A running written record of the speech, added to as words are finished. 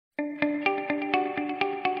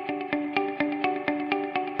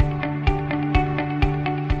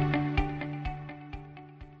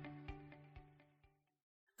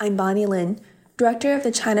I'm Bonnie Lin, Director of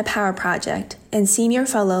the China Power Project and Senior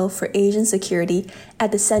Fellow for Asian Security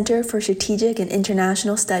at the Center for Strategic and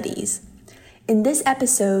International Studies. In this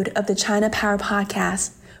episode of the China Power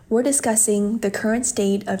Podcast, we're discussing the current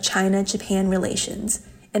state of China-Japan relations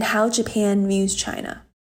and how Japan views China.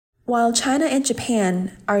 While China and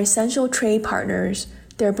Japan are essential trade partners,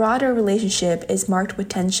 their broader relationship is marked with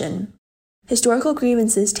tension. Historical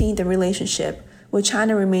grievances taint the relationship, with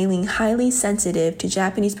China remaining highly sensitive to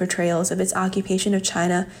Japanese portrayals of its occupation of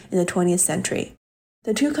China in the 20th century.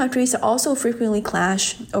 The two countries also frequently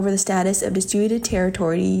clash over the status of disputed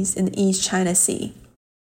territories in the East China Sea.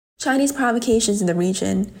 Chinese provocations in the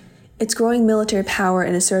region, its growing military power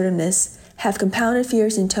and assertiveness, have compounded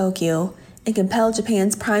fears in Tokyo and compelled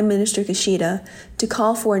Japan's Prime Minister Kishida to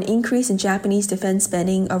call for an increase in Japanese defense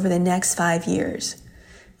spending over the next 5 years.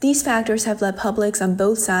 These factors have left publics on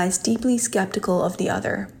both sides deeply skeptical of the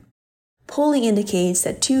other. Polling indicates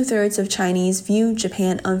that 2/3 of Chinese view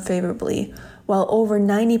Japan unfavorably, while over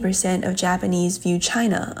 90% of Japanese view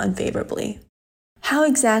China unfavorably. How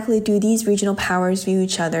exactly do these regional powers view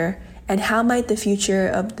each other, and how might the future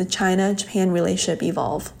of the China-Japan relationship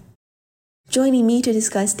evolve? Joining me to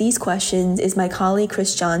discuss these questions is my colleague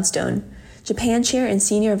Chris Johnstone, Japan Chair and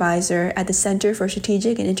Senior Advisor at the Center for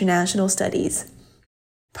Strategic and International Studies.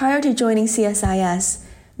 Prior to joining CSIS,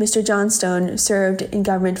 Mr. Johnstone served in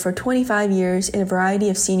government for 25 years in a variety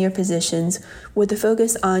of senior positions with a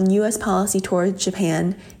focus on U.S. policy towards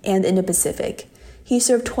Japan and the Indo-Pacific. He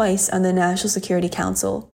served twice on the National Security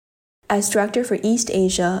Council as Director for East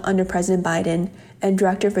Asia under President Biden and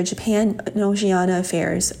Director for Japan and Oceania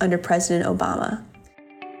Affairs under President Obama.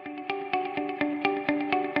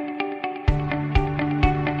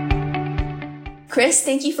 Chris,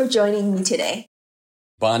 thank you for joining me today.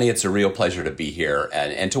 Bonnie, it's a real pleasure to be here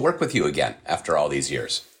and to work with you again after all these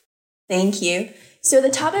years. Thank you. So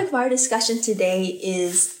the topic of our discussion today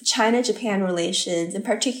is China-Japan relations, and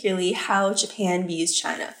particularly how Japan views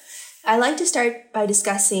China. I'd like to start by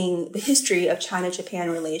discussing the history of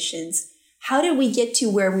China-Japan relations. How did we get to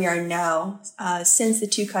where we are now since the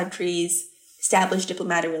two countries established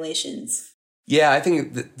diplomatic relations? Yeah, I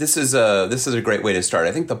think this is a great way to start.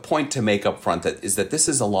 I think the point to make up front is that this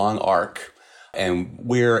is a long arc. And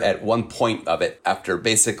we're at one point of it after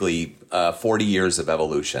basically 40 years of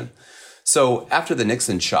evolution. So after the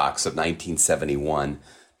Nixon shocks of 1971,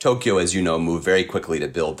 Tokyo, as you know, moved very quickly to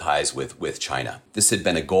build ties with China. This had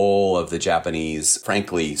been a goal of the Japanese,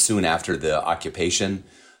 frankly, soon after the occupation.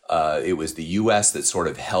 It was the U.S. that sort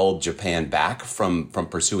of held Japan back from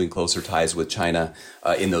pursuing closer ties with China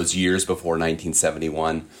in those years before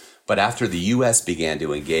 1971. But after the U.S. began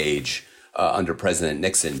to engage under President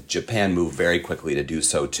Nixon, Japan moved very quickly to do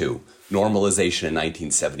so too. Normalization in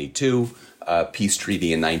 1972, peace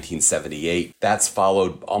treaty in 1978. That's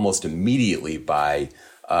followed almost immediately by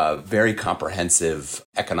very comprehensive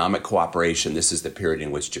economic cooperation. This is the period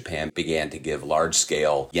in which Japan began to give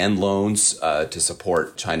large-scale yen loans to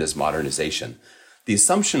support China's modernization. The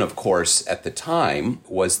assumption, of course, at the time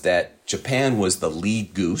was that Japan was the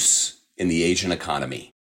lead goose in the Asian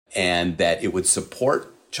economy and that it would support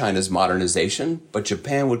China's modernization, but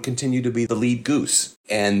Japan would continue to be the lead goose.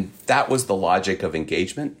 And that was the logic of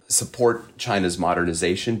engagement, support China's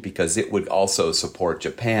modernization because it would also support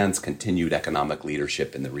Japan's continued economic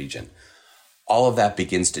leadership in the region. All of that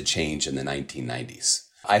begins to change in the 1990s.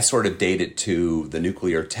 I sort of date it to the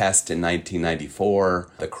nuclear test in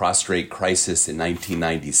 1994, the cross-strait crisis in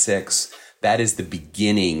 1996. That is the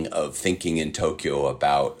beginning of thinking in Tokyo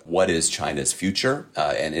about what is China's future,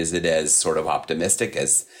 and is it as sort of optimistic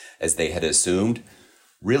as they had assumed.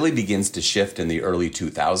 Really begins to shift in the early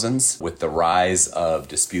 2000s with the rise of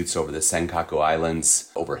disputes over the Senkaku Islands,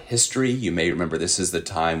 over history. You may remember this is the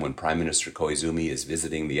time when Prime Minister Koizumi is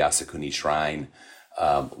visiting the Yasukuni Shrine.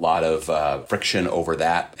 A lot of friction over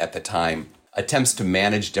that at the time. Attempts to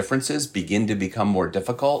manage differences begin to become more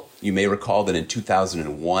difficult. You may recall that in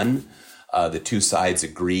 2001, the two sides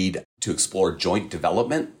agreed to explore joint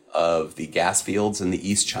development of the gas fields in the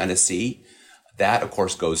East China Sea. That, of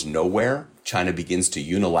course, goes nowhere. China begins to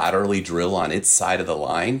unilaterally drill on its side of the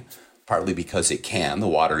line, partly because it can. The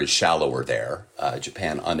water is shallower there.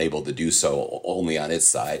 Japan unable to do so only on its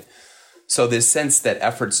side. So this sense that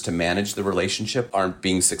efforts to manage the relationship aren't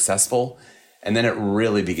being successful. And then it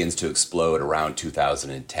really begins to explode around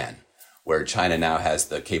 2010, where China now has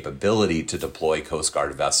the capability to deploy Coast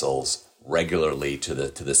Guard vessels regularly to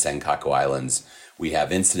the Senkaku Islands. We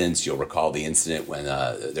have incidents. You'll recall the incident when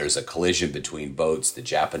there's a collision between boats. The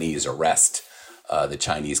Japanese arrest the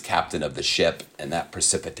Chinese captain of the ship, and that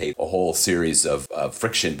precipitates a whole series of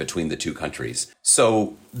friction between the two countries.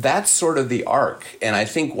 So that's sort of the arc. And I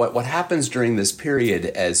think what happens during this period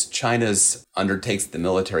as China's undertakes the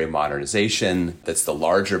military modernization, that's the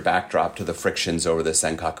larger backdrop to the frictions over the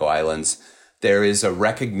Senkaku Islands, there is a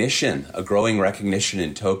growing recognition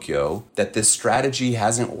in Tokyo that this strategy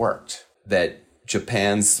hasn't worked, that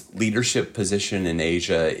Japan's leadership position in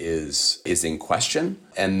Asia is in question,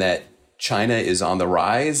 and that China is on the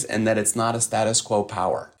rise, and that it's not a status quo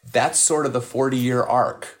power. That's sort of the 40-year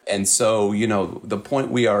arc. And so, the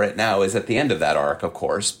point we are at now is at the end of that arc, of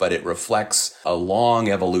course, but it reflects a long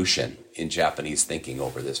evolution in Japanese thinking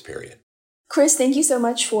over this period. Chris, thank you so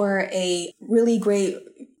much for a really great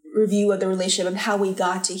review of the relationship and how we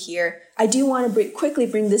got to here. I do want to quickly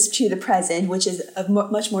bring this to the present, which is of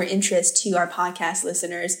much more interest to our podcast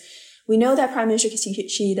listeners. We know that Prime Minister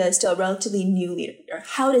Kishida is still a relatively new leader.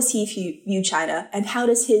 How does he view China, and how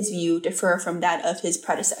does his view differ from that of his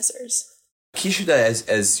predecessors? Kishida,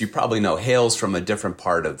 as you probably know, hails from a different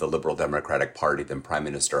part of the Liberal Democratic Party than Prime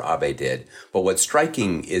Minister Abe did. But what's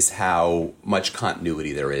striking is how much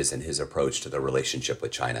continuity there is in his approach to the relationship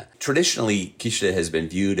with China. Traditionally, Kishida has been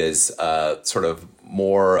viewed as sort of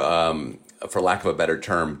more, for lack of a better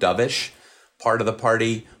term, dovish part of the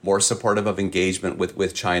party, more supportive of engagement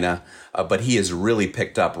with China. But he has really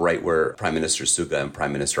picked up right where Prime Minister Suga and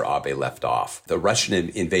Prime Minister Abe left off. The Russian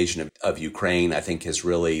invasion of Ukraine, I think, has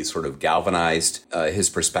really sort of galvanized his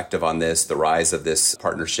perspective on this, the rise of this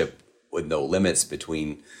partnership with no limits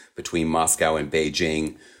between Moscow and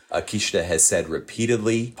Beijing. Kishida has said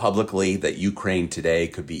repeatedly, publicly, that Ukraine today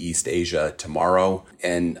could be East Asia tomorrow.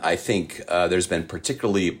 And I think there's been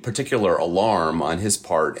particular alarm on his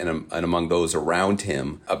part and among those around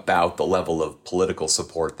him about the level of political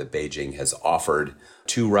support that Beijing has offered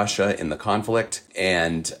to Russia in the conflict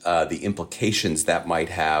and the implications that might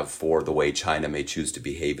have for the way China may choose to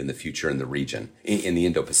behave in the future in the region, in the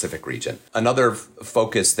Indo-Pacific region. Another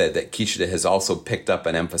focus that Kishida has also picked up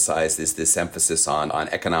and emphasized is this emphasis on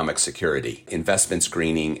economic security, investment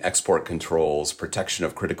screening, export controls, protection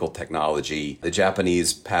of critical technology. The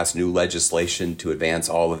Japanese passed new legislation to advance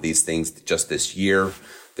all of these things just this year.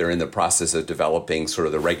 They're in the process of developing sort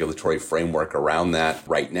of the regulatory framework around that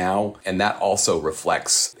right now. And that also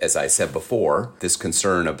reflects, as I said before, this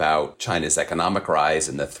concern about China's economic rise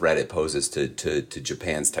and the threat it poses to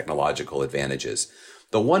Japan's technological advantages.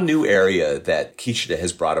 The one new area that Kishida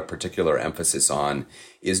has brought a particular emphasis on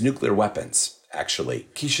is nuclear weapons, actually.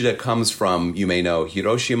 Kishida comes from, you may know,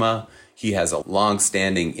 Hiroshima. He has a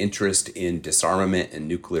long-standing interest in disarmament and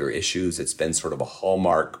nuclear issues. It's been sort of a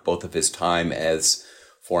hallmark both of his time as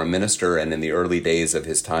foreign minister and in the early days of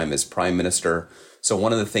his time as prime minister. So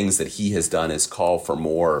one of the things that he has done is call for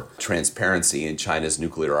more transparency in China's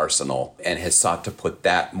nuclear arsenal and has sought to put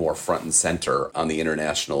that more front and center on the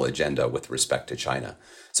international agenda with respect to China.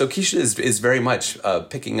 So Kishida is very much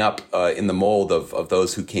picking up in the mold of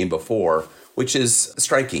those who came before, which is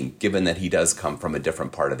striking given that he does come from a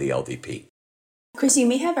different part of the LDP. Chris, you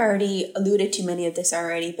may have already alluded to many of this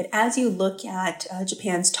already, but as you look at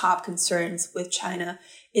Japan's top concerns with China,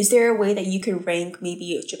 is there a way that you could rank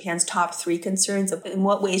maybe Japan's top 3 concerns of in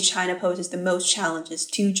what ways China poses the most challenges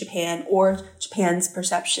to Japan or Japan's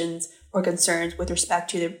perceptions or concerns with respect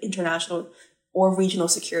to the international or regional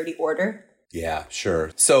security order? Yeah,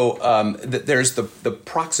 sure. So there's the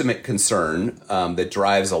proximate concern that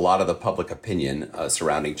drives a lot of the public opinion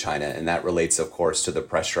surrounding China, and that relates, of course, to the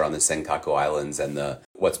pressure on the Senkaku Islands and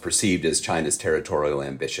what's perceived as China's territorial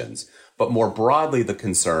ambitions. But more broadly, the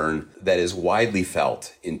concern that is widely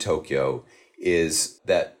felt in Tokyo is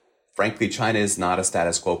that, frankly, China is not a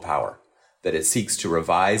status quo power, that it seeks to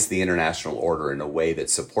revise the international order in a way that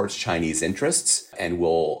supports Chinese interests and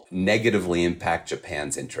will negatively impact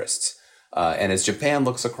Japan's interests. And as Japan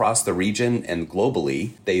looks across the region and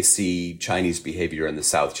globally, they see Chinese behavior in the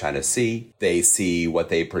South China Sea. They see what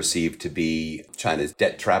they perceive to be China's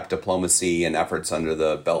debt trap diplomacy and efforts under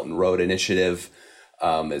the Belt and Road Initiative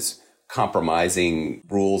as compromising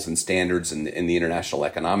rules and standards in the international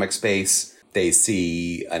economic space. They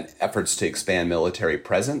see efforts to expand military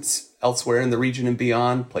presence elsewhere in the region and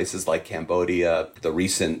beyond, places like Cambodia, the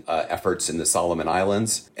recent efforts in the Solomon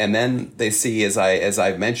Islands. And then they see, as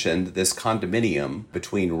I've mentioned, this condominium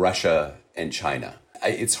between Russia and China.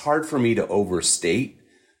 It's hard for me to overstate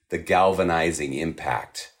the galvanizing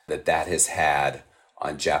impact that has had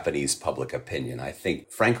on Japanese public opinion. I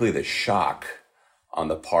think, frankly, the shock on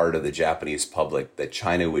the part of the Japanese public that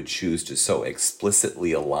China would choose to so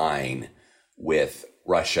explicitly align with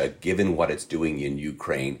Russia, given what it's doing in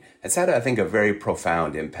Ukraine, has had, I think, a very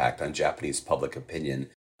profound impact on Japanese public opinion.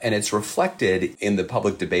 And it's reflected in the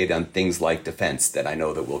public debate on things like defense that I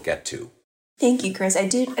know that we'll get to. Thank you, Chris. I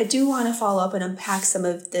do want to follow up and unpack some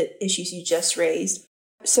of the issues you just raised.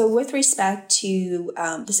 So with respect to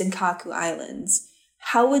the Senkaku Islands,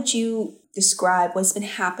 how would you describe what's been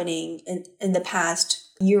happening in the past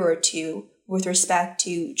year or two with respect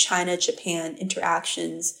to China-Japan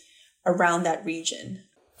interactions around that region?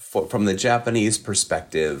 From the Japanese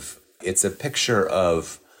perspective, it's a picture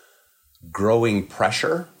of growing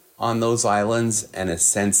pressure on those islands and a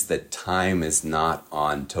sense that time is not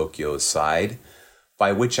on Tokyo's side,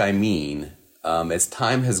 by which I mean, as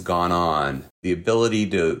time has gone on, the ability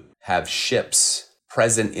to have ships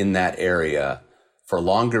present in that area for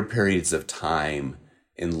longer periods of time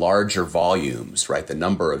in larger volumes, right? The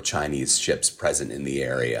number of Chinese ships present in the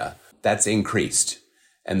area, that's increased.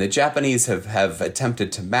 And the Japanese have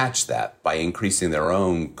attempted to match that by increasing their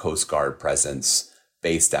own Coast Guard presence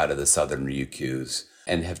based out of the southern Ryukyus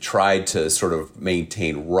and have tried to sort of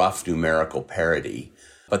maintain rough numerical parity.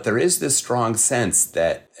 But there is this strong sense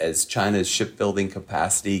that as China's shipbuilding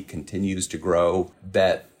capacity continues to grow,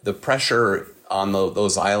 that the pressure on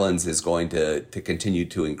those islands is going to continue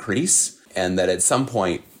to increase, and that at some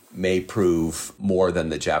point may prove more than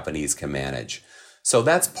the Japanese can manage. So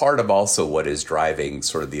that's part of also what is driving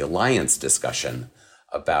sort of the alliance discussion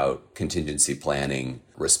about contingency planning,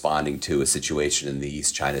 responding to a situation in the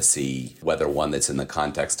East China Sea, whether one that's in the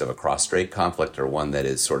context of a cross-strait conflict or one that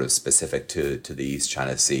is sort of specific to the East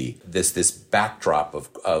China Sea. This backdrop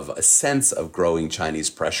of a sense of growing Chinese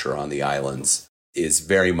pressure on the islands is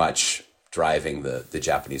very much driving the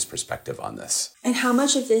Japanese perspective on this. And how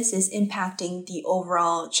much of this is impacting the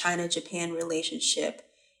overall China-Japan relationship?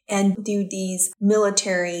 And do these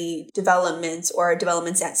military developments or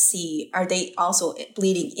developments at sea, are they also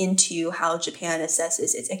bleeding into how Japan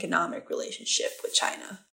assesses its economic relationship with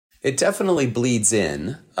China? It definitely bleeds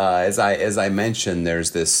in. As I mentioned,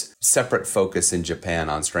 there's this separate focus in Japan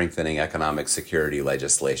on strengthening economic security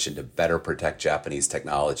legislation to better protect Japanese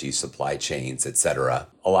technology, supply chains, etc.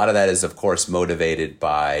 A lot of that is, of course, motivated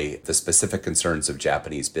by the specific concerns of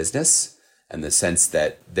Japanese business and the sense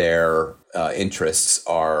that their interests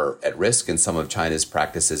are at risk in some of China's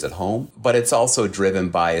practices at home. But it's also driven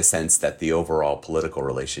by a sense that the overall political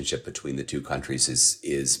relationship between the two countries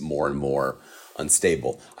is more and more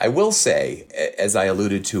unstable. I will say, as I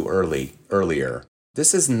alluded to earlier,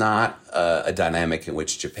 this is not a dynamic in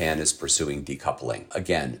which Japan is pursuing decoupling.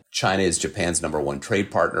 Again, China is Japan's number one trade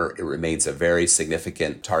partner. It remains a very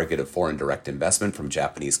significant target of foreign direct investment from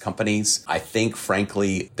Japanese companies. I think,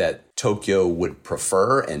 frankly, that Tokyo would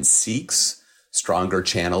prefer and seeks stronger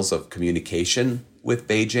channels of communication with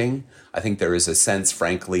Beijing. I think there is a sense,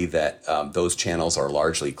 frankly, that those channels are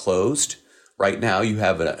largely closed. Right now, you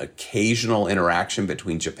have an occasional interaction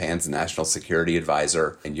between Japan's national security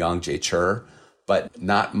advisor and Yang Jiechi, but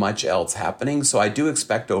not much else happening. So I do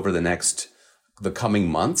expect over the coming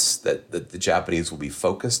months that the Japanese will be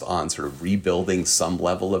focused on sort of rebuilding some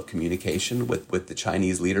level of communication with the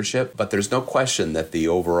Chinese leadership. But there's no question that the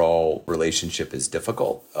overall relationship is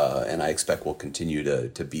difficult, and I expect will continue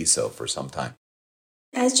to be so for some time.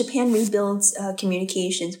 As Japan rebuilds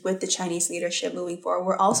communications with the Chinese leadership moving forward,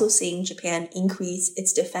 we're also seeing Japan increase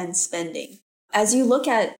its defense spending. As you look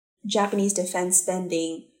at Japanese defense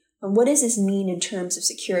spending, what does this mean in terms of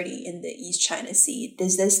security in the East China Sea?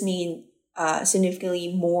 Does this mean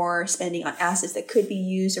significantly more spending on assets that could be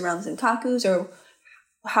used around the Senkakus, or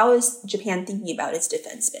how is Japan thinking about its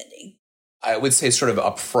defense spending? I would say sort of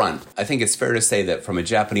upfront, I think it's fair to say that from a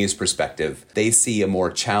Japanese perspective, they see a more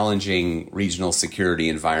challenging regional security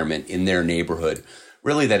environment in their neighborhood,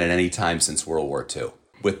 really than at any time since World War II.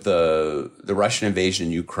 With the Russian invasion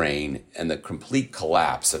in Ukraine and the complete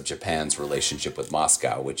collapse of Japan's relationship with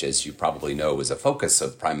Moscow, which, as you probably know, was a focus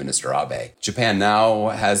of Prime Minister Abe, Japan now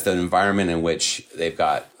has an environment in which they've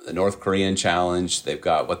got the North Korean challenge, they've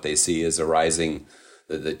got what they see as a rising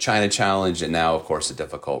the China challenge, and now, of course, a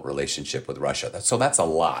difficult relationship with Russia. So that's a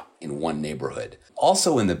lot in one neighborhood.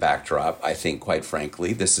 Also in the backdrop, I think, quite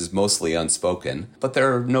frankly, this is mostly unspoken, but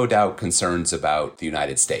there are no doubt concerns about the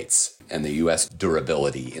United States and the U.S.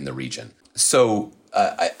 durability in the region. So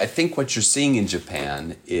I think what you're seeing in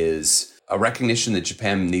Japan is a recognition that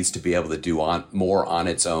Japan needs to be able to do more on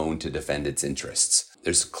its own to defend its interests.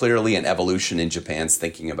 There's clearly an evolution in Japan's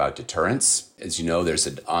thinking about deterrence. As you know, there's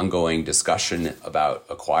an ongoing discussion about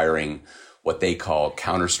acquiring what they call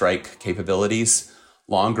counterstrike capabilities,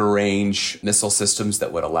 longer-range missile systems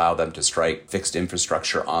that would allow them to strike fixed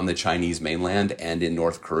infrastructure on the Chinese mainland and in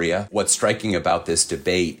North Korea. What's striking about this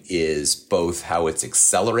debate is both how it's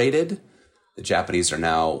accelerated. The Japanese are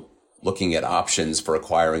now looking at options for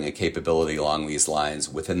acquiring a capability along these lines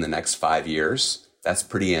within the next 5 years. That's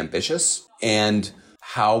pretty ambitious. And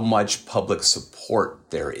how much public support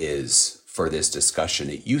there is for this discussion.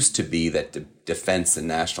 It used to be that defense and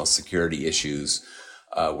national security issues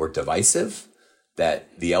were divisive,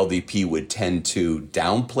 that the LDP would tend to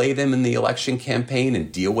downplay them in the election campaign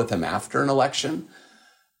and deal with them after an election.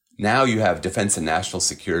 Now you have defense and national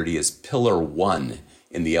security as pillar one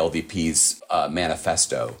in the LDP's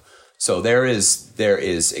manifesto. So there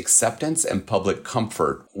is acceptance and public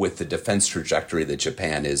comfort with the defense trajectory that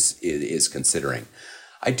Japan is considering.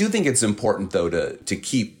 I do think it's important, though, to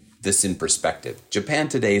keep this in perspective. Japan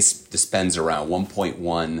today spends around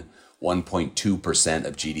 1.1%, 1.2%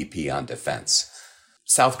 of GDP on defense.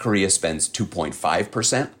 South Korea spends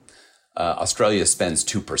 2.5%. Australia spends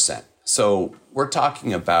 2%. So we're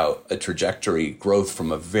talking about a trajectory growth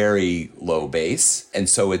from a very low base. And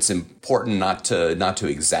so it's important not to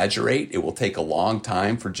exaggerate. It will take a long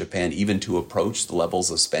time for Japan even to approach the levels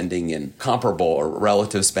of spending in comparable or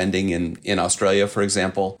relative spending in Australia, for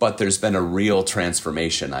example. But there's been a real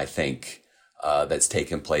transformation, I think, that's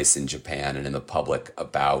taken place in Japan and in the public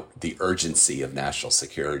about the urgency of national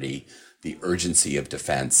security, the urgency of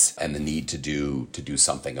defense, and the need to do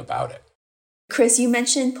something about it. Chris, you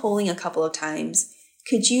mentioned polling a couple of times.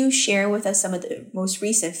 Could you share with us some of the most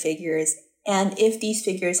recent figures and if these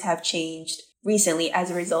figures have changed recently as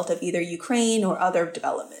a result of either Ukraine or other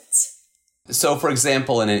developments? So, for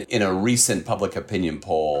example, in a recent public opinion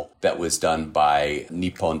poll that was done by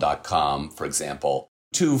Nippon.com, for example,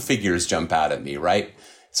 two figures jump out at me, right?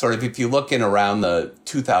 Sort of if you look in around the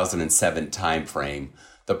 2007 timeframe,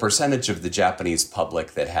 the percentage of the Japanese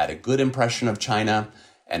public that had a good impression of China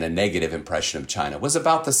and a negative impression of China was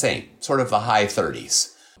about the same, sort of the high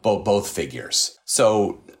 30s, both figures.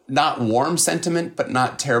 So not warm sentiment, but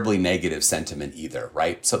not terribly negative sentiment either,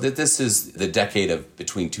 right? So that this is the decade of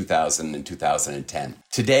between 2000 and 2010.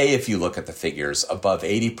 Today, if you look at the figures, above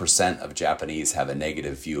 80% of Japanese have a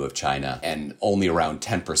negative view of China and only around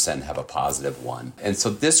 10% have a positive one. And so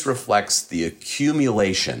this reflects the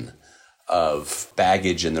accumulation of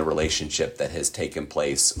baggage in the relationship that has taken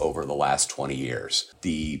place over the last 20 years.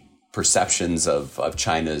 The perceptions of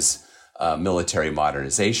China's military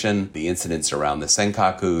modernization, the incidents around the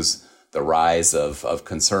Senkakus, the rise of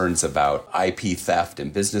concerns about IP theft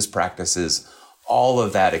and business practices, all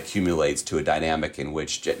of that accumulates to a dynamic in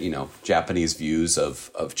which, Japanese views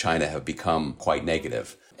of China have become quite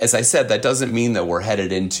negative. As I said, that doesn't mean that we're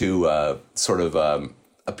headed into a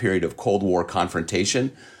period of Cold War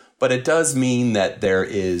confrontation, but it does mean that there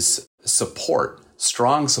is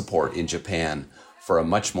strong support in Japan for a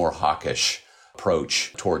much more hawkish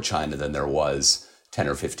approach toward China than there was 10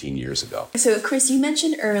 or 15 years ago. So, Chris, you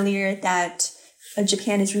mentioned earlier that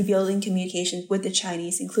Japan is rebuilding communications with the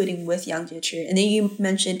Chinese, including with Yang Jiechi. And then you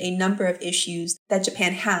mentioned a number of issues that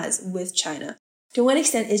Japan has with China. To what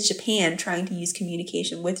extent is Japan trying to use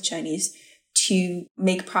communication with Chinese to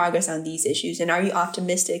make progress on these issues? And are you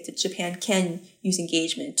optimistic that Japan can use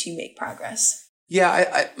engagement to make progress?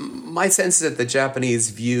 Yeah, my sense is that the Japanese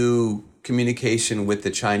view communication with the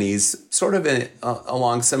Chinese sort of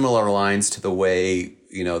along similar lines to the way,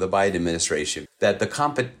 the Biden administration, that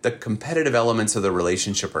the competitive elements of the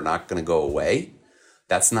relationship are not going to go away.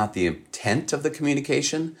 That's not the intent of the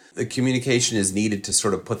communication. The communication is needed to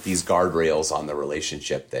sort of put these guardrails on the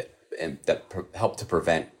relationship that help to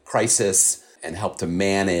prevent crisis and help to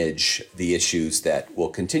manage the issues that will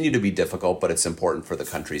continue to be difficult, but it's important for the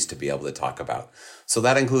countries to be able to talk about. So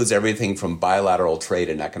that includes everything from bilateral trade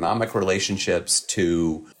and economic relationships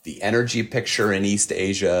to the energy picture in East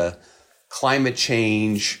Asia, climate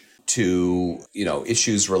change, to,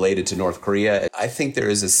 issues related to North Korea. I think there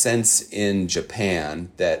is a sense in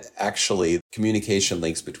Japan that actually communication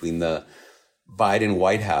links between the Biden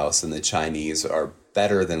White House and the Chinese are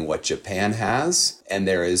better than what Japan has. And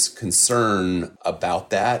there is concern about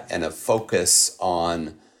that and a focus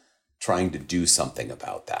on trying to do something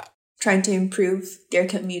about that. Trying to improve their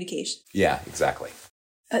communication. Yeah, exactly.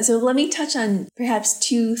 So let me touch on perhaps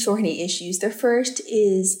two thorny issues. The first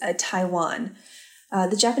is Taiwan.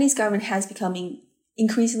 The Japanese government has become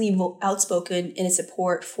increasingly outspoken in its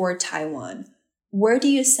support for Taiwan. Where do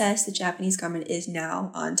you assess the Japanese government is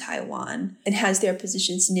now on Taiwan? And has their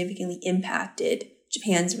position significantly impacted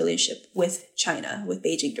Japan's relationship with China, with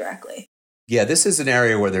Beijing directly? Yeah, this is an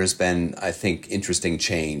area where there's been, I think, interesting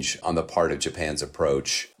change on the part of Japan's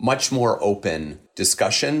approach. Much more open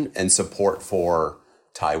discussion and support for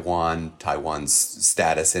Taiwan's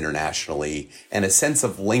status internationally, and a sense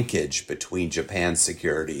of linkage between Japan's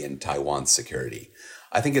security and Taiwan's security.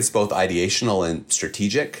 I think it's both ideational and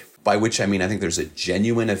strategic. by which I mean I think there's a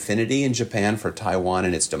genuine affinity in Japan for Taiwan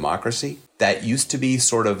and its democracy. That used to be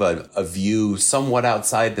sort of a view somewhat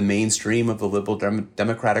outside the mainstream of the Liberal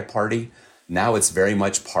Democratic Party. Now it's very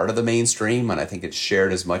much part of the mainstream, and I think it's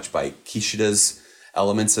shared as much by Kishida's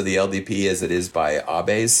elements of the LDP as it is by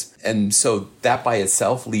Abe's. And so that by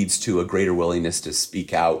itself leads to a greater willingness to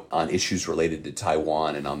speak out on issues related to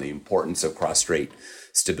Taiwan and on the importance of cross-strait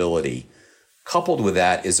stability. Coupled with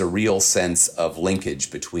that is a real sense of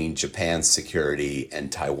linkage between Japan's security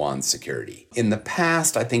and Taiwan's security. In the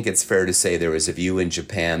past, I think it's fair to say there was a view in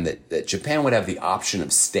Japan that Japan would have the option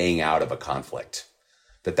of staying out of a conflict,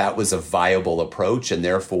 that was a viable approach, and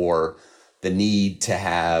therefore the need to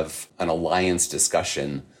have an alliance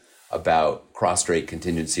discussion about cross-strait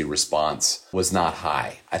contingency response was not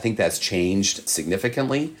high. I think that's changed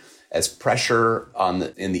significantly as pressure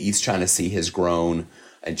in the East China Sea has grown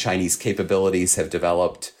and Chinese capabilities have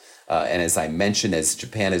developed. And as I mentioned, as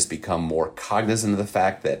Japan has become more cognizant of the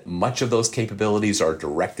fact that much of those capabilities are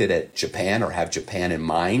directed at Japan or have Japan in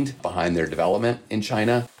mind behind their development in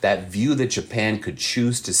China, that view that Japan could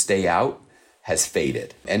choose to stay out has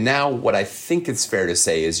faded. And now what I think it's fair to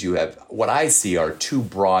say is you have what I see are two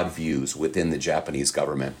broad views within the Japanese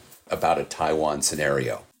government about a Taiwan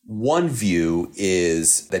scenario. One view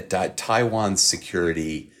is that Taiwan's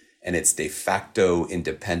security and its de facto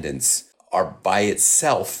independence are by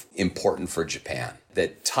itself important for Japan.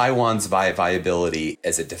 That Taiwan's viability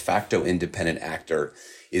as a de facto independent actor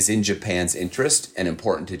is in Japan's interest and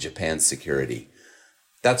important to Japan's security.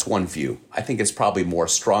 That's one view. I think it's probably more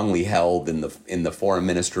strongly held in the Foreign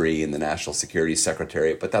Ministry and the National Security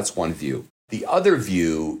Secretariat, but that's one view. The other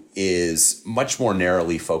view is much more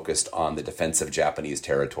narrowly focused on the defense of Japanese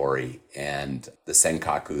territory and the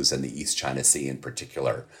Senkakus and the East China Sea in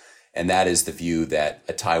particular. And that is the view that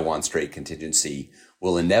a Taiwan Strait contingency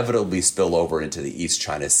will inevitably spill over into the East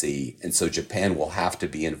China Sea. And so Japan will have to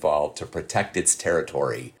be involved to protect its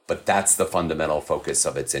territory. But that's the fundamental focus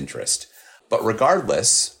of its interest. But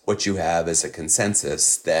regardless, what you have is a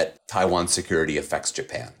consensus that Taiwan's security affects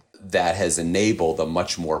Japan. That has enabled a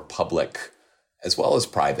much more public, as well as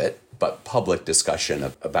private, but public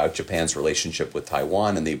discussion about Japan's relationship with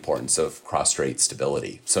Taiwan and the importance of cross-strait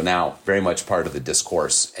stability. So now, very much part of the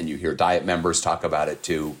discourse, and you hear Diet members talk about it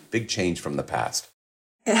too. Big change from the past.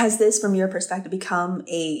 Has this, from your perspective, become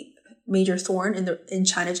a major thorn in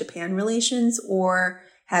China-Japan relations, or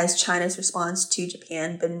has China's response to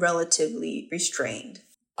Japan been relatively restrained?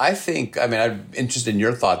 I'm interested in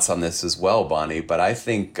your thoughts on this as well, Bonnie, but I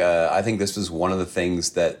think this is one of the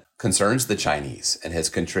things that concerns the Chinese and has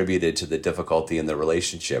contributed to the difficulty in the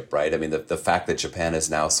relationship, right? I mean, the fact that Japan is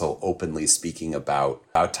now so openly speaking about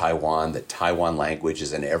Taiwan, that Taiwan language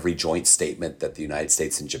is in every joint statement that the United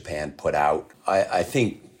States and Japan put out, I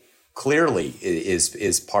think clearly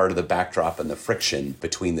is part of the backdrop and the friction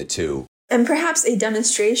between the two. And perhaps a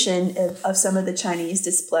demonstration of some of the Chinese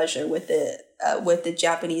displeasure with the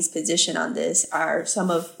Japanese position on this are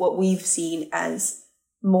some of what we've seen as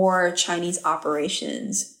more Chinese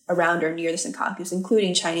operations around or near the Senkakus,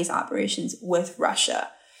 including Chinese operations with Russia.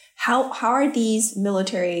 How are these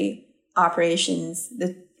military operations,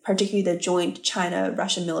 particularly the joint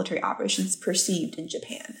China-Russian military operations, perceived in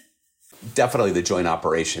Japan? Definitely the joint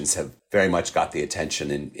operations have very much got the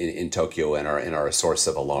attention in Tokyo and are a source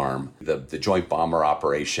of alarm. The joint bomber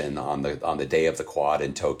operation on the day of the Quad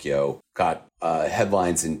in Tokyo got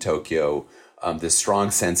headlines in Tokyo. This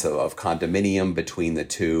strong sense of condominium between the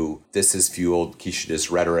two. This has fueled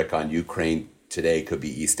Kishida's rhetoric on Ukraine today could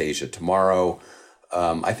be East Asia tomorrow.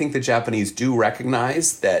 I think the Japanese do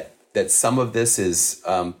recognize that some of this is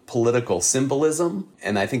political symbolism,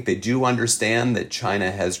 and I think they do understand that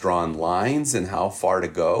China has drawn lines in how far to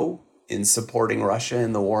go in supporting Russia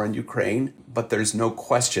in the war in Ukraine. But there's no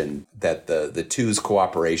question that the two's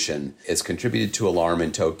cooperation has contributed to alarm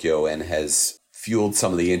in Tokyo and has fueled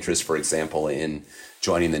some of the interest, for example, in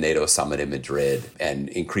joining the NATO summit in Madrid and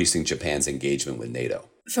increasing Japan's engagement with NATO.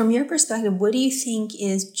 From your perspective, what do you think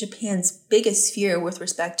is Japan's biggest fear with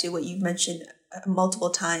respect to what you've mentioned multiple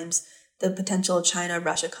times, the potential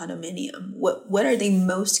China-Russia condominium? What are they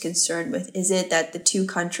most concerned with? Is it that the two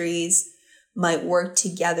countries might work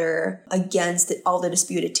together against all the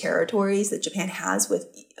disputed territories that Japan has with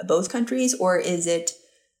both countries, or is it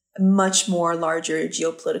much more larger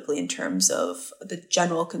geopolitically in terms of the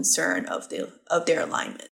general concern of their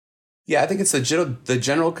alignment? Yeah, I think it's the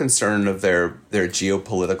general concern of their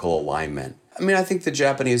geopolitical alignment. I mean, I think the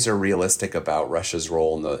Japanese are realistic about Russia's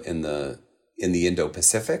role in the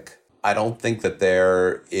Indo-Pacific. I don't think that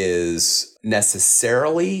there is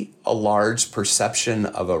necessarily a large perception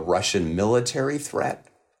of a Russian military threat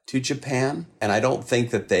to Japan. And I don't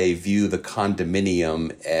think that they view the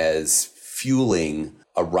condominium as fueling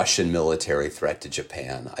a Russian military threat to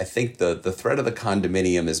Japan. I think the threat of the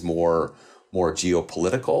condominium is more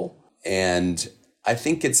geopolitical. And I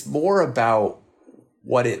think it's more about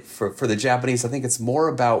what it, for the Japanese, I think it's more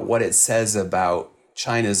about what it says about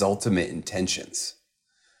China's ultimate intentions,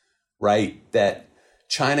 right? That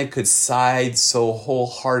China could side so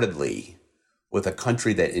wholeheartedly with a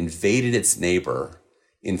country that invaded its neighbor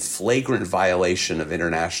in flagrant violation of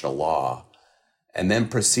international law and then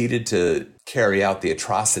proceeded to carry out the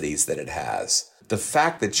atrocities that it has. The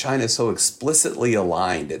fact that China so explicitly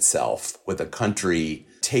aligned itself with a country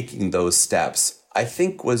taking those steps, I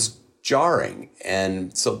think was jarring.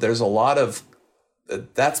 And so there's a lot of,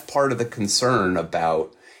 that's part of the concern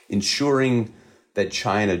about ensuring that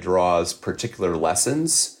China draws particular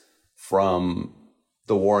lessons from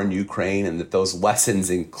the war in Ukraine, and that those lessons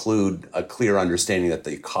include a clear understanding that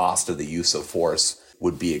the cost of the use of force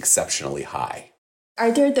would be exceptionally high.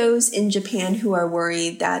 Are there those in Japan who are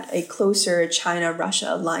worried that a closer China-Russia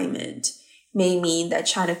alignment may mean that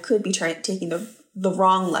China could be taking the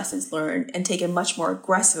wrong lessons learned and take a much more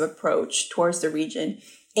aggressive approach towards the region?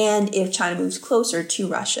 And if China moves closer to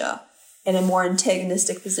Russia in a more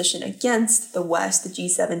antagonistic position against the West, the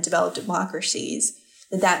G7 developed democracies,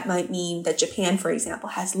 that might mean that Japan, for example,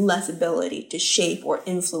 has less ability to shape or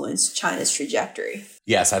influence China's trajectory.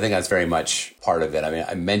 Yes, I think that's very much part of it. I mean,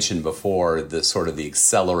 I mentioned before the sort of the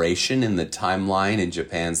acceleration in the timeline in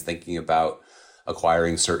Japan's thinking about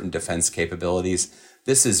acquiring certain defense capabilities.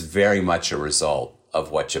 This is very much a result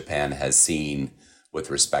of what Japan has seen with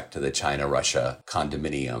respect to the China-Russia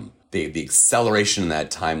condominium. The acceleration in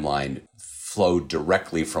that timeline flowed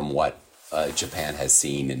directly from what Japan has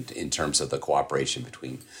seen in terms of the cooperation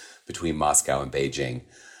between Moscow and Beijing.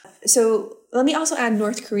 So let me also add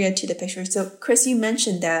North Korea to the picture. So Chris, you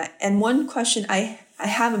mentioned that. And one question I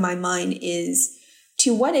have in my mind is,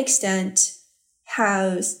 to what extent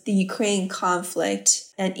has the Ukraine conflict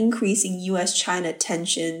and increasing U.S.-China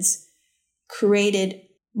tensions created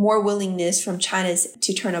more willingness from China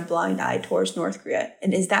to turn a blind eye towards North Korea?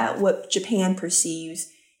 And is that what Japan perceives?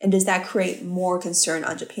 And does that create more concern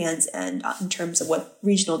on Japan's end in terms of what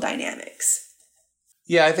regional dynamics?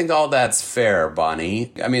 Yeah, I think all that's fair,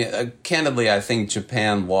 Bonnie. I mean, candidly, I think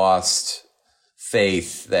Japan lost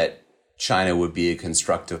faith that China would be a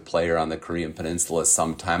constructive player on the Korean Peninsula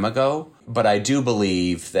some time ago. But I do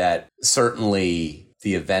believe that certainly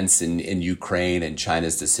the events in Ukraine and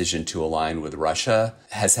China's decision to align with Russia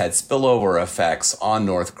has had spillover effects on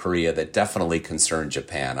North Korea that definitely concern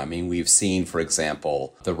Japan. I mean, we've seen, for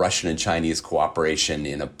example, the Russian and Chinese cooperation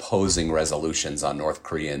in opposing resolutions on North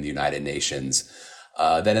Korea in the United Nations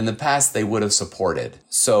that in the past they would have supported.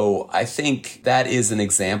 So I think that is an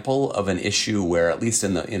example of an issue where, at least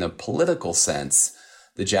in a political sense,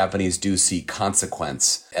 the Japanese do see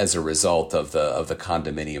consequence as a result of the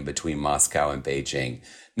condominium between Moscow and Beijing.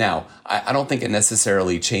 Now, I don't think it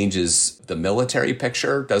necessarily changes the military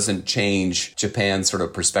picture, doesn't change Japan's sort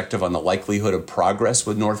of perspective on the likelihood of progress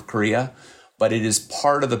with North Korea, but it is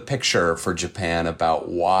part of the picture for Japan about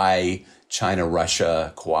why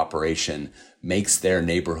China-Russia cooperation makes their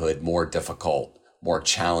neighborhood more difficult, more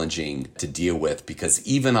challenging to deal with, because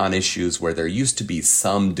even on issues where there used to be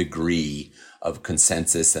some degree of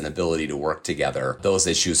consensus and ability to work together, those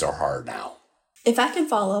issues are hard now. If I can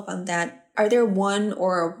follow up on that, are there one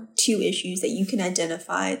or two issues that you can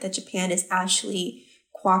identify that Japan is actually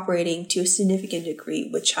cooperating to a significant degree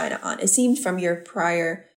with China on? It seems from your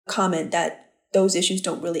prior comment that those issues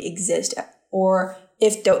don't really exist, or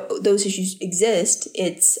if those issues exist,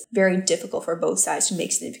 it's very difficult for both sides to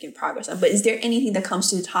make significant progress on. But is there anything that comes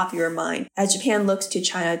to the top of your mind? As Japan looks to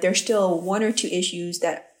China, there's still one or two issues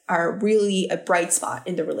that are really a bright spot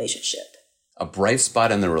in the relationship. A bright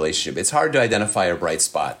spot in the relationship. It's hard to identify a bright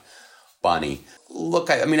spot, Bonnie. Look,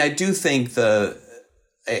 I mean, I do think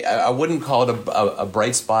I wouldn't call it a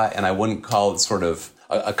bright spot, and I wouldn't call it sort of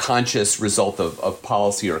a conscious result of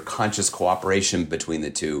policy or conscious cooperation between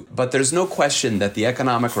the two. But there's no question that the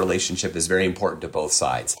economic relationship is very important to both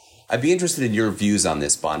sides. I'd be interested in your views on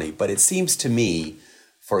this, Bonnie, but it seems to me,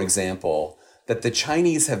 for example, that the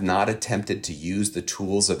Chinese have not attempted to use the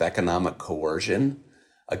tools of economic coercion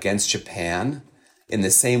against Japan in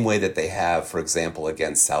the same way that they have, for example,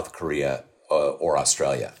 against South Korea or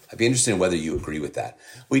Australia. I'd be interested in whether you agree with that.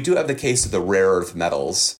 We do have the case of the rare earth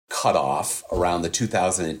metals cutoff around the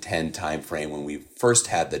 2010 timeframe when we first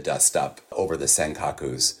had the dust up over the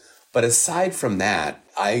Senkakus. But aside from that,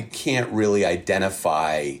 I can't really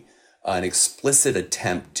identify an explicit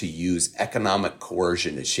attempt to use economic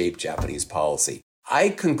coercion to shape Japanese policy. I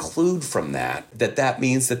conclude from that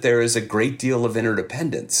means that there is a great deal of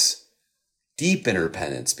interdependence, deep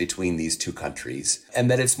interdependence between these two countries, and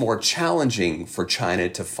that it's more challenging for China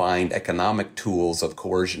to find economic tools of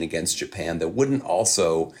coercion against Japan that wouldn't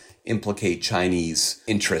also implicate Chinese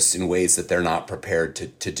interests in ways that they're not prepared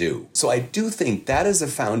to do. So I do think that is a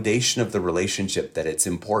foundation of the relationship that it's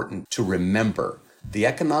important to remember. The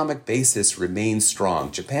economic basis remains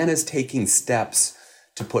strong. Japan is taking steps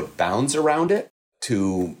to put bounds around it,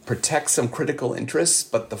 to protect some critical interests,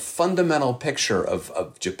 but the fundamental picture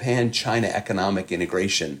of Japan-China economic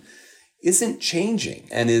integration isn't changing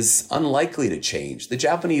and is unlikely to change. The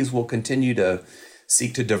Japanese will continue to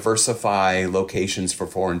seek to diversify locations for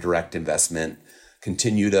foreign direct investment,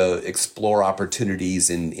 continue to explore opportunities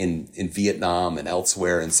in Vietnam and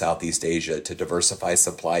elsewhere in Southeast Asia to diversify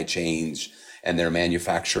supply chains and their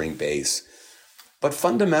manufacturing base. But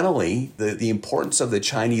fundamentally, the importance of the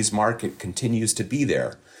Chinese market continues to be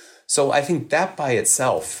there. So I think that by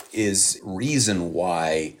itself is reason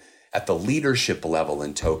why at the leadership level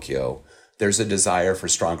in Tokyo, there's a desire for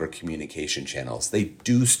stronger communication channels. They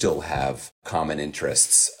do still have common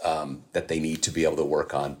interests that they need to be able to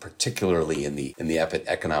work on, particularly in the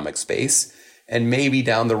economic space, and maybe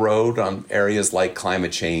down the road on areas like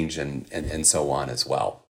climate change and so on as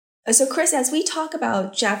well. So Chris, as we talk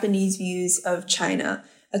about Japanese views of China,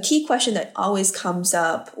 a key question that always comes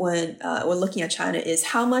up when we're looking at China is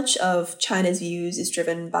how much of China's views is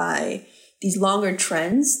driven by these longer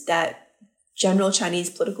trends that general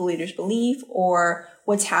Chinese political leaders believe, or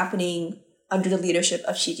what's happening under the leadership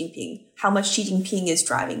of Xi Jinping, how much Xi Jinping is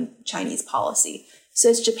driving Chinese policy.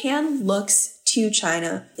 So as Japan looks to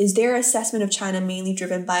China, is their assessment of China mainly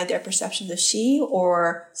driven by their perceptions of Xi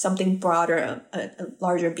or something broader,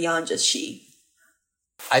 larger beyond just Xi?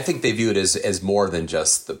 I think they view it as more than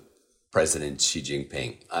just the President Xi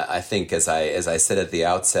Jinping. I think, as I said at the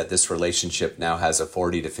outset, this relationship now has a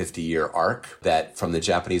 40 to 50 year arc that, from the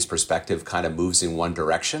Japanese perspective, kind of moves in one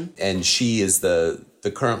direction. And Xi is the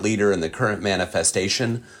current leader and the current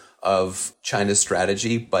manifestation of China's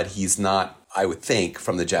strategy, but he's not, I would think,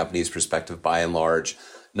 from the Japanese perspective, by and large,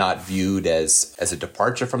 not viewed as a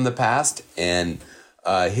departure from the past. And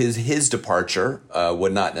his departure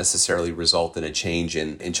would not necessarily result in a change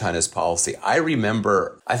in China's policy. I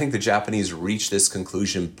think the Japanese reached this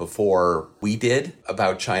conclusion before we did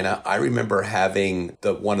about China. I remember having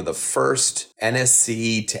one of the first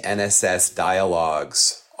NSC to NSS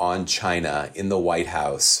dialogues on China in the White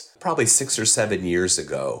House probably 6 or 7 years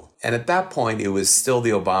ago. And at that point, it was still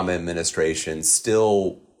the Obama administration,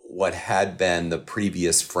 still what had been the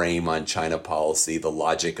previous frame on China policy, the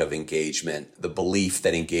logic of engagement, the belief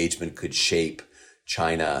that engagement could shape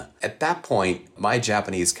China. At that point, my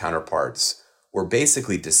Japanese counterparts were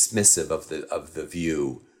basically dismissive of the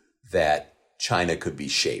view that China could be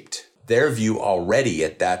shaped. Their view already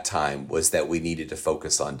at that time was that we needed to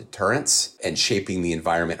focus on deterrence and shaping the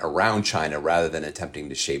environment around China rather than attempting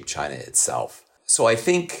to shape China itself. So I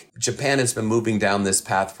think Japan has been moving down this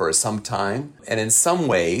path for some time and in some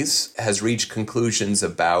ways has reached conclusions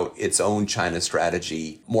about its own China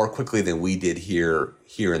strategy more quickly than we did here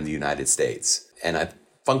in the United States. And a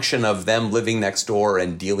function of them living next door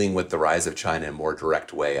and dealing with the rise of China in a more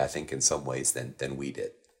direct way, I think, in some ways than we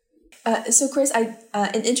did. So Chris, in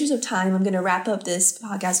interest of time, I'm going to wrap up this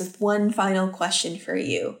podcast with one final question for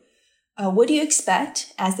you. What do you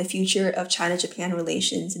expect as the future of China-Japan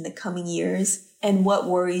relations in the coming years, and what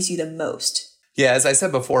worries you the most? Yeah, as I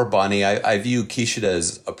said before, Bonnie, I view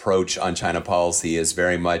Kishida's approach on China policy as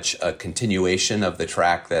very much a continuation of the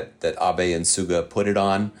track that Abe and Suga put it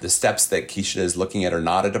on. The steps that Kishida is looking at are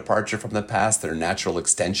not a departure from the past. They're a natural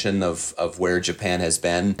extension of where Japan has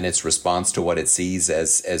been and its response to what it sees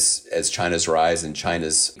as China's rise and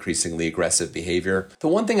China's increasingly aggressive behavior. The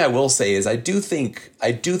one thing I will say is I do think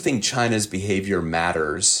China's behavior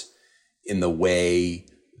matters in the way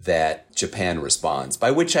that Japan responds, by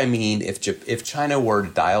which I mean if China were to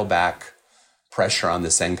dial back pressure on the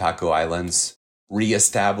Senkaku Islands,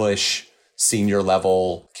 reestablish senior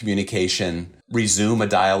level communication, resume a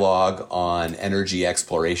dialogue on energy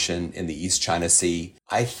exploration in the East China Sea,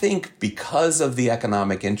 I think because of the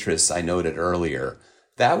economic interests I noted earlier,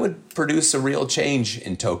 that would produce a real change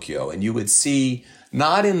in Tokyo. And you would see,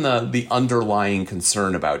 not in the underlying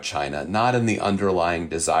concern about China, not in the underlying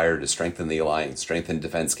desire to strengthen the alliance, strengthen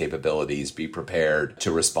defense capabilities, be prepared to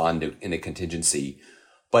respond in a contingency,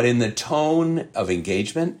 but in the tone of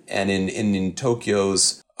engagement and in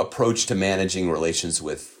Tokyo's approach to managing relations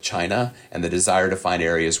with China and the desire to find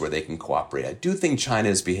areas where they can cooperate. I do think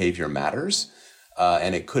China's behavior matters.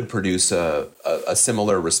 and it could produce a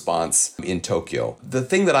similar response in Tokyo. The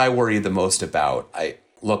thing that I worry the most about,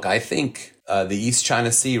 I think the East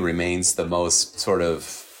China Sea remains the most sort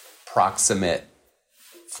of proximate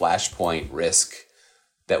flashpoint risk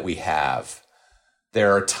that we have.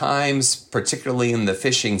 There are times, particularly in the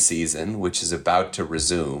fishing season, which is about to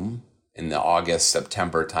resume in the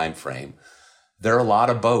August-September timeframe, there are a lot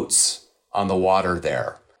of boats on the water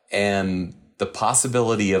there. And the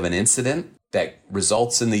possibility of an incident that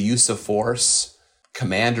results in the use of force,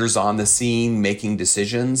 commanders on the scene making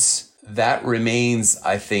decisions, that remains,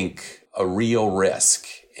 I think, a real risk.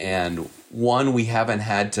 And one we haven't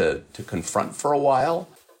had to confront for a while,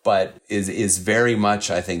 but is very much,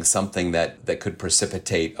 I think, something that could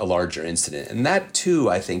precipitate a larger incident. And that, too,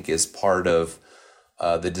 I think, is part of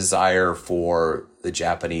the desire for the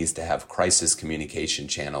Japanese to have crisis communication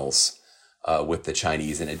channels with the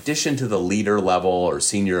Chinese. In addition to the leader level or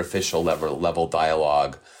senior official level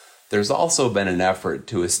dialogue, there's also been an effort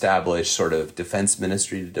to establish sort of defense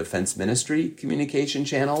ministry to defense ministry communication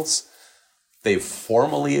channels. They've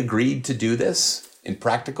formally agreed to do this. In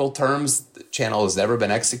practical terms, the channel has never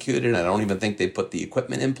been executed, and I don't even think they put the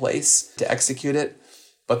equipment in place to execute it.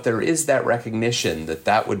 But there is that recognition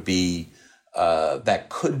that would be that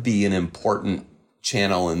could be an important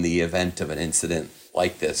channel in the event of an incident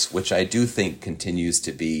like this, which I do think continues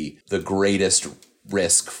to be the greatest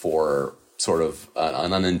risk for sort of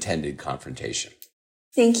an unintended confrontation.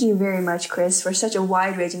 Thank you very much, Chris, for such a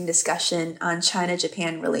wide-ranging discussion on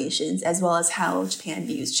China-Japan relations, as well as how Japan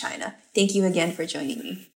views China. Thank you again for joining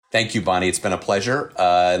me. Thank you, Bonnie. It's been a pleasure,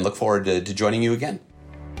 and look forward to joining you again.